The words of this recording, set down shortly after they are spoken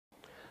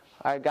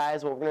Alright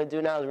guys, what we're going to do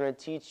now is we're going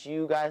to teach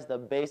you guys the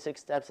basic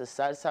steps of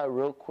salsa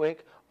real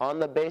quick. On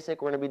the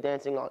basic, we're going to be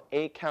dancing on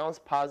 8 counts,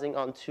 pausing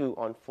on 2,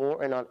 on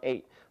 4, and on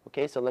 8.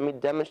 Okay, so let me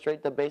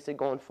demonstrate the basic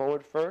going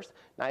forward first.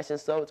 Nice and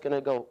slow. It's going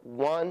to go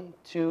 1,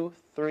 2,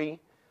 3,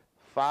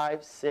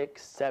 5,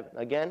 6, 7.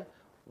 Again,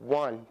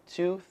 1,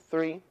 2,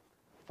 3,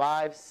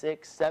 5,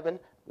 6, 7.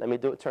 Let me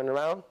do it, turn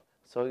around.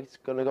 So it's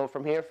going to go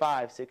from here,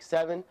 5, 6,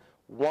 7.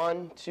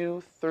 1,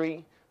 2,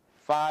 3,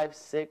 5,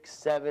 6,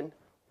 7.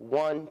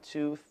 1,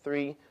 2,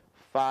 3,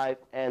 5,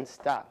 and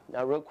stop.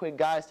 Now real quick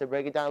guys, to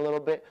break it down a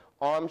little bit,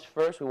 arms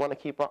first. We want to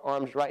keep our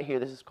arms right here.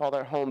 This is called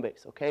our home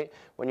base, okay?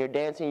 When you're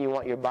dancing, you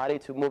want your body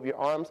to move your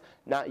arms,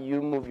 not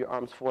you move your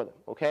arms for them,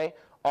 okay?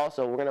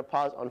 Also, we're going to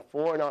pause on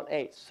 4 and on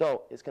 8.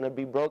 So it's going to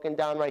be broken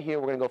down right here.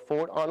 We're going to go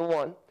forward on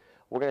 1.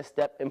 We're going to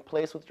step in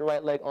place with your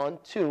right leg on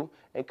 2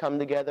 and come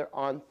together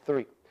on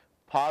 3.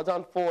 Pause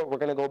on 4. We're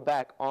going to go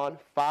back on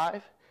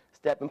 5,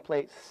 step in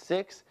place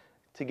 6,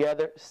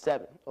 together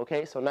 7.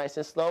 Okay, so nice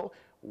and slow.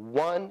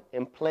 1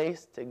 in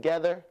place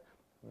together,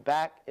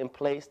 back in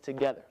place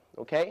together.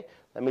 Okay,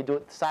 let me do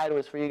it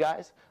sideways for you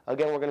guys.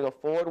 Again, we're going to go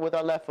forward with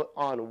our left foot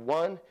on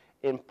 1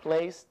 in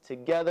place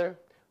together,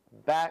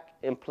 back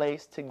in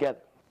place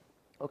together.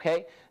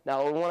 Okay,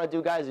 now what we want to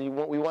do guys is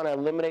we want to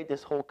eliminate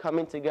this whole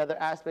coming together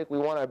aspect. We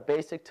want our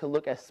basic to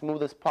look as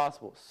smooth as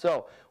possible.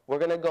 So we're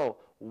going to go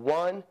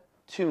 1,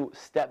 2,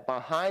 step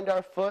behind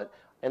our foot,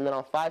 and then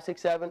on 5,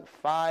 6, 7,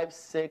 5,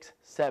 6,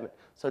 7.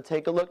 So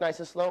take a look nice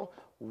and slow.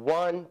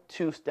 1,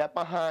 2, step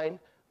behind,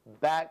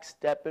 back,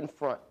 step in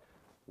front.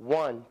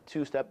 1,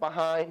 2, step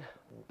behind,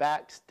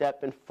 back,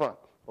 step in front.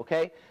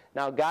 Okay?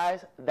 Now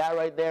guys, that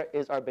right there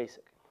is our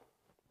basic.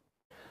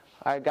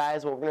 Alright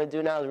guys, what we're going to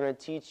do now is we're going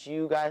to teach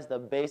you guys the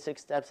basic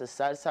steps of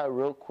salsa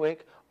real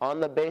quick. On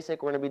the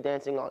basic, we're going to be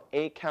dancing on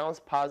 8 counts,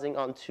 pausing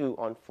on 2,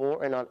 on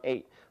 4, and on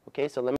 8. Okay, so let me